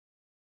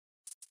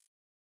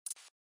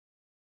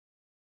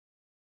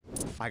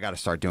I got to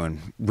start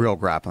doing real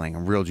grappling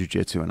and real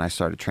jiu-jitsu, and I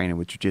started training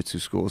with jiu-jitsu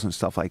schools and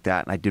stuff like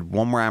that. And I did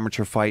one more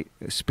amateur fight,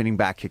 a spinning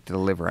back kick to the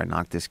liver. I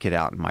knocked this kid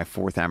out in my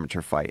 4th amateur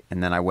fight,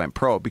 and then I went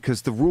pro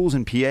because the rules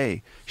in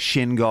PA,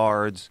 shin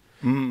guards,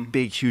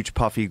 big, huge,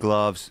 puffy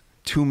gloves,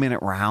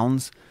 2-minute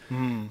rounds.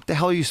 What the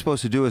hell are you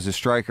supposed to do as a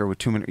striker with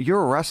 2 minutes?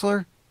 You're a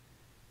wrestler.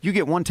 You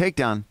get one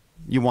takedown,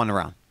 you won the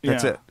round.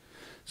 That's it.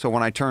 So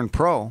when I turned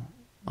pro,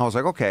 I was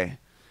like, okay,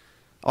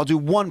 I'll do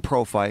one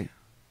pro fight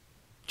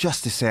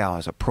just to say I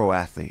was a pro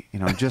athlete, you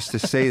know, just to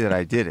say that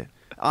I did it.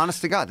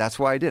 Honest to God, that's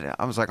why I did it.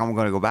 I was like, I'm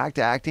going to go back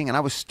to acting, and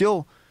I was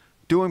still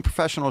doing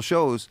professional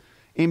shows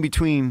in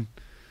between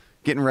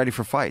getting ready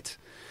for fights.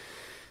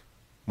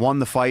 Won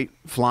the fight,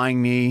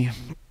 flying knee,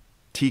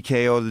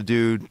 TKO the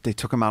dude. They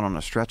took him out on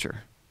a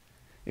stretcher.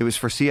 It was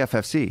for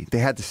CFFC. They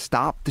had to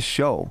stop the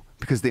show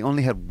because they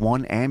only had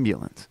one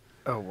ambulance.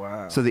 Oh,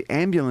 wow. So the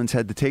ambulance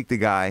had to take the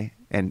guy,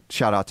 and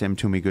shout out to him,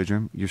 Toomey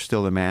Goodrum. You're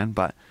still the man.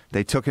 But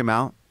they took him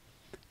out,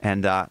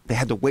 and they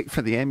had to wait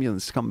for the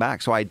ambulance to come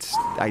back. So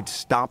I'd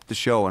stopped the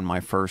show in my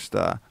first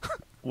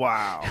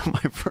wow,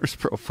 my first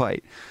pro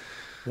fight.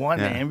 One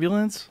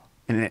ambulance?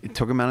 And it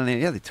took him out on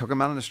they took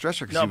him out on a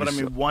stretcher. No, but I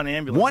mean one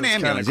ambulance. One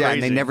ambulance, yeah,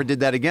 and they never did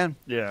that again.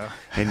 Yeah,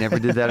 they never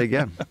did that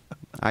again.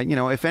 You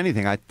know, if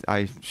anything,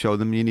 I showed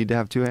them you need to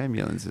have 2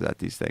 ambulances at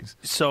these things.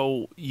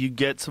 So you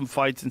get some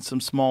fights in some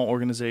small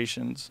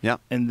organizations. Yeah,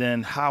 and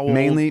then how old?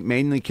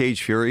 Mainly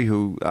Cage Fury,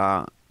 who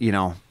you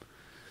know,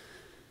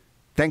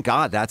 thank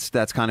God that's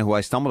kind of who I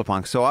stumbled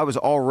upon. So I was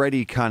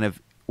already kind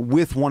of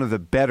with one of the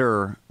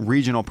better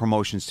regional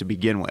promotions to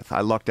begin with.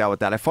 I lucked out with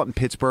that. I fought in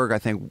Pittsburgh, I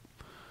think,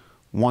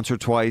 once or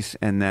twice,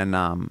 and then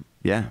and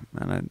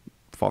I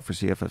fought for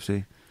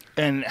CFFC.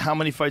 And how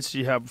many fights did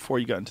you have before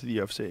you got into the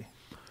UFC?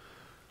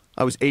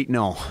 I was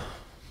 8-0.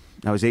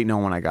 I was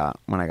 8-0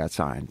 when I got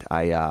signed.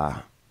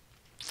 I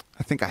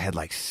think I had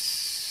like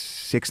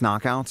 6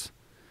 knockouts,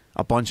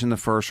 a bunch in the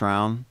first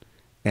round,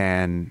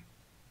 and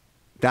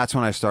that's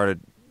when I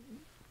started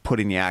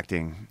putting the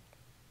acting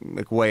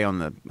like way on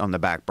the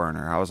back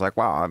burner. I was like,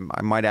 wow,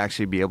 I might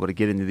actually be able to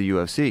get into the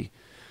UFC.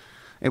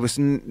 It was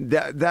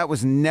that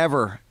was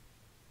never.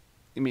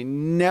 I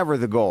mean, never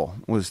the goal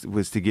was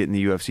to get in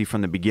the UFC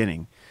from the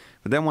beginning.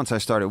 But then once I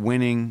started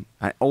winning,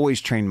 I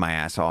always trained my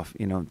ass off,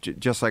 you know,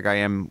 just like I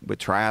am with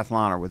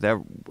triathlon or with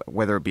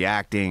whether it be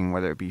acting,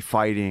 whether it be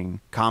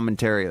fighting,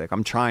 commentary. Like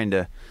I'm trying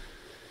to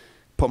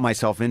put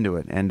myself into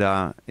it. And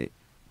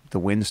the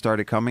wins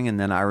started coming, and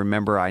then I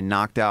remember I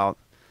knocked out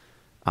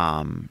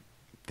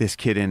this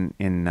kid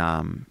in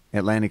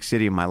Atlantic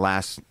City in my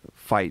last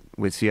fight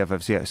with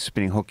CFFC, a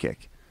spinning hook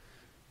kick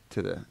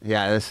to the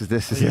this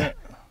is it.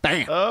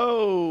 Bam!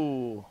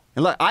 Oh!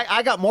 And look,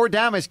 I got more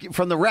damage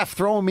from the ref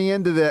throwing me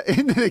into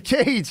the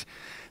cage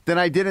than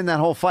I did in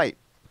that whole fight.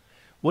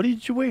 What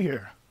did you weigh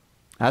here?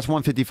 That's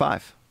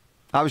 155.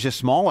 I was just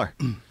smaller.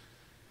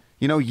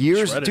 You know,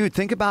 years, Shredded. dude.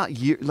 Think about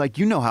like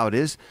you know how it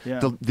is. Yeah.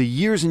 The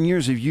years and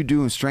years of you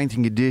doing strength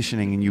and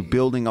conditioning and you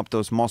building up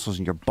those muscles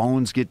and your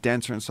bones get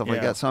denser and stuff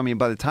like that. So I mean,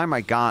 by the time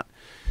I got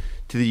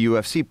to the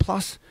UFC,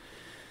 plus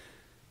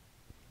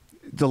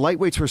the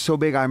lightweights were so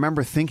big, I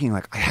remember thinking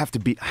like I have to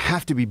be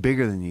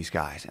bigger than these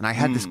guys, and I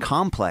had this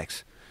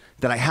complex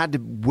that I had to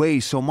weigh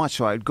so much,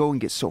 so I'd go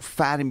and get so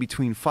fat in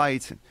between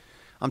fights. And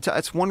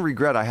it's one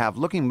regret I have.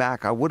 Looking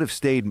back, I would have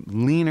stayed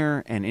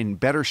leaner and in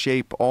better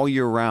shape all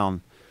year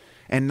round,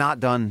 and not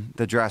done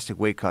the drastic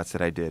weight cuts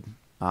that I did.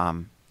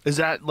 Is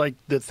that like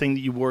the thing that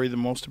you worry the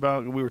most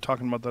about? We were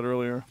talking about that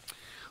earlier.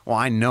 Well,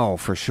 I know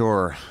for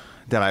sure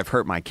that I've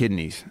hurt my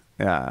kidneys.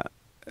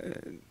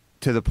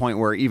 To the point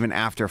where even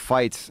after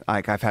fights,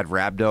 like I've had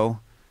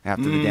rhabdo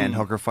after the Dan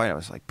Hooker fight, I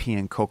was like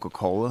peeing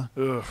Coca-Cola.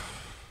 Ugh.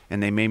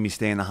 And they made me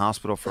stay in the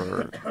hospital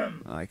for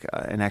like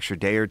an extra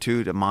day or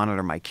two to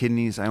monitor my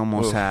kidneys. I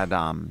almost had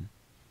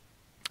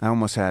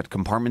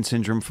compartment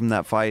syndrome from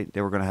that fight.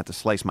 They were going to have to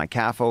slice my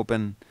calf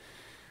open.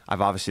 I've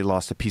obviously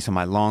lost a piece of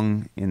my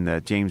lung in the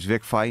James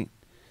Vick fight.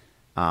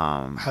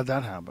 How'd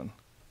that happen?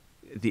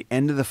 At the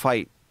end of the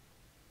fight,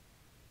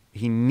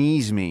 he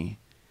knees me,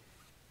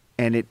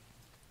 and it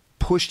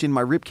pushed in my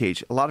rib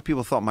cage. A lot of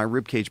people thought my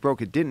rib cage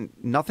broke. It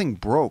didn't. Nothing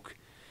broke,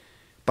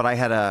 but I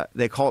had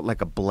they call it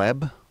like a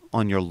bleb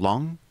on your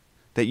lung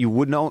that you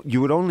would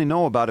only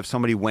know about if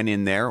somebody went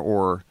in there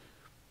or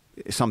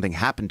something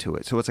happened to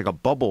it. So it's like a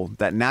bubble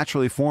that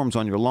naturally forms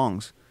on your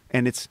lungs,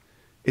 and it's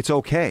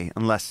okay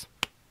unless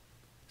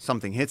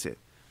something hits it.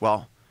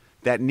 Well,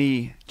 that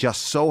knee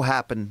just so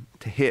happened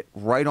to hit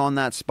right on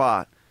that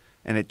spot,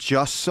 and it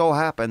just so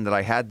happened that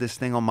I had this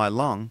thing on my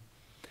lung,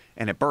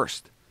 and it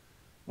burst.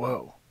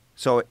 Whoa.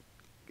 So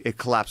it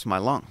collapsed my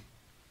lung.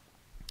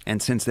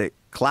 And since it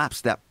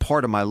collapsed, that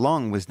part of my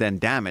lung was then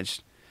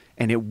damaged.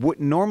 And it would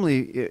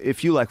normally,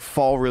 if you like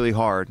fall really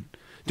hard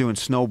doing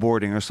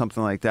snowboarding or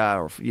something like that,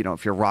 or you know,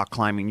 if you're rock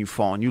climbing, you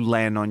fall and you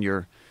land on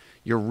your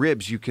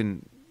ribs, you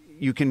can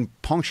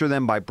puncture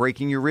them by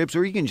breaking your ribs,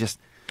 or you can just,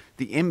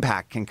 the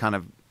impact can kind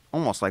of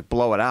almost like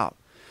blow it out.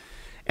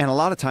 And a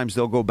lot of times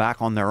they'll go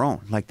back on their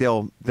own. Like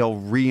they'll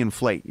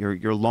reinflate.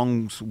 Your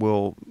lungs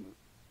will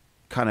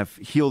kind of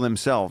heal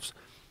themselves.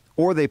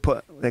 or they call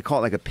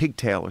it like a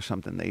pigtail or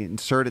something. They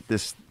inserted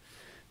this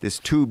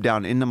tube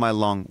down into my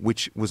lung,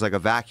 which was like a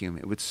vacuum.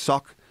 It would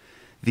suck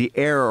the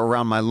air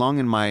around my lung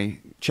and my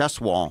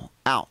chest wall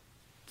out,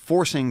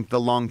 forcing the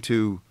lung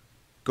to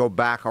go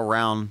back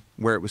around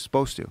where it was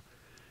supposed to.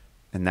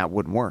 And that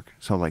wouldn't work.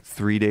 So like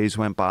 3 days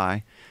went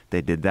by.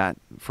 They did that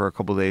for a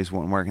couple of days,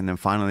 wouldn't work. And then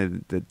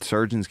finally the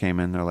surgeons came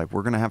in. They're like,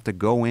 we're going to have to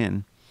go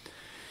in,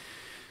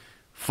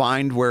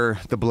 find where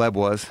the bleb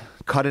was,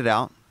 cut it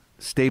out,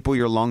 staple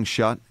your lung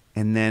shut,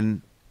 and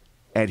then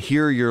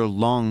adhere your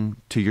lung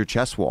to your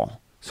chest wall.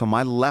 So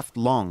my left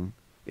lung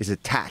is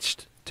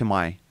attached to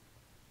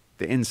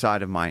the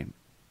inside of my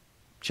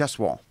chest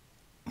wall.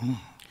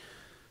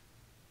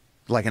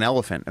 Like an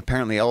elephant.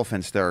 Apparently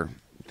elephants, their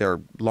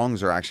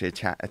lungs are actually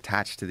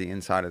attached to the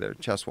inside of their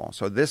chest wall.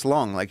 So this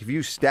lung, like if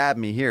you stab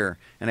me here,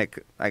 and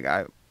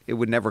it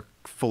would never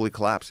fully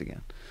collapse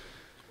again.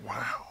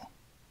 Wow.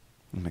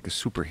 I'm like a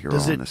superhero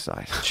Does on it this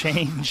side.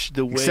 change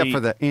the way Except for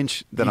the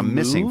inch that I'm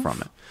missing move?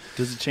 from it.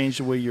 Does it change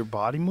the way your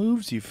body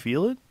moves? Do you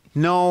feel it?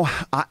 No,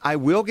 I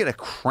will get a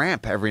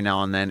cramp every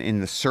now and then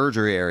in the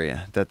surgery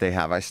area that they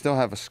have. I still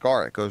have a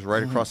scar. It goes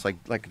right across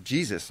like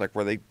Jesus, like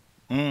where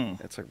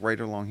it's like right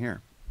along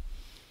here.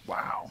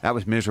 Wow. That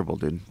was miserable,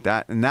 dude.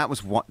 That's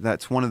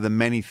one of the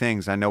many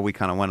things. I know we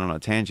kind of went on a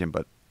tangent,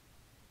 but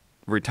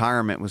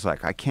retirement was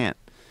like, I can't.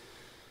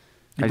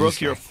 You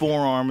broke your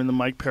forearm in the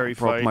Mike Perry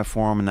fight. Broke my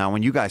forearm, and now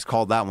when you guys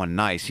called that one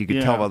nice, you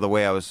could tell by the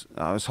way I was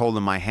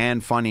holding my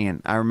hand funny,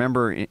 and I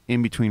remember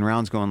in between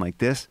rounds going like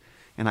this,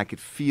 and I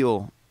could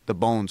feel the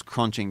bones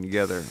crunching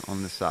together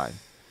on this side.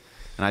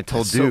 And I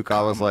told Duke,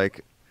 I was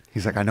like,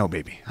 he's like, I know,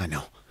 baby, I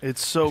know.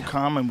 It's so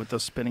common with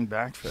those spinning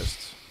back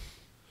fists.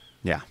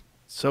 Yeah.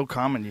 So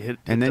common. You hit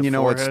and then the you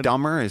know forehead. what's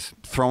dumber is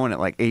throwing it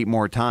like 8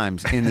 more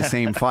times in the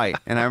same fight.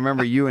 And I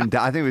remember I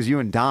think it was you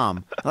and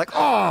Dom, like,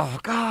 oh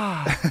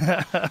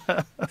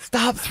God,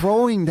 stop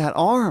throwing that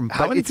arm.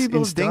 How many it's people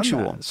instinctual.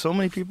 have done that? So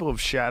many people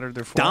have shattered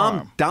their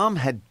forearm. Dom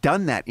had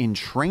done that in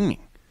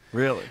training.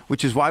 Really?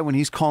 Which is why when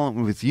he's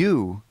calling with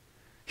you,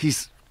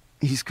 he's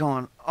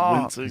going,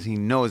 oh, because he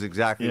knows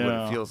exactly what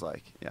it feels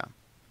like. Yeah.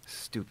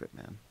 Stupid,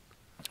 man.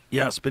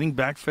 Yeah, spinning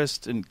back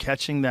fist and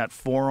catching that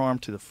forearm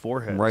to the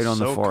forehead. Right on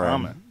the forehead.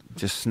 Common.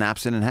 Just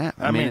snaps it in half.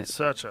 I mean, it's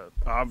such a,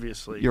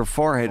 obviously, your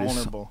forehead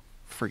vulnerable.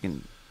 Is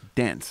freaking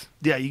dense.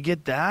 Yeah, you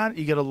get that.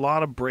 You get a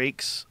lot of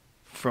breaks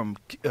from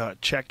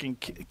checking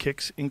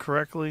kicks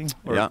incorrectly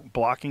or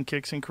blocking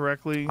kicks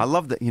incorrectly. I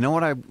love that. You know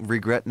what I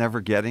regret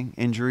never getting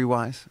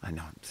injury-wise? I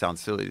know it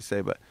sounds silly to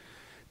say, but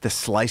the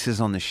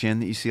slices on the shin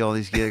that you see all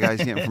these guys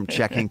getting from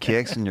checking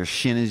kicks, and your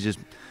shin is just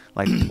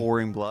like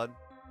pouring blood.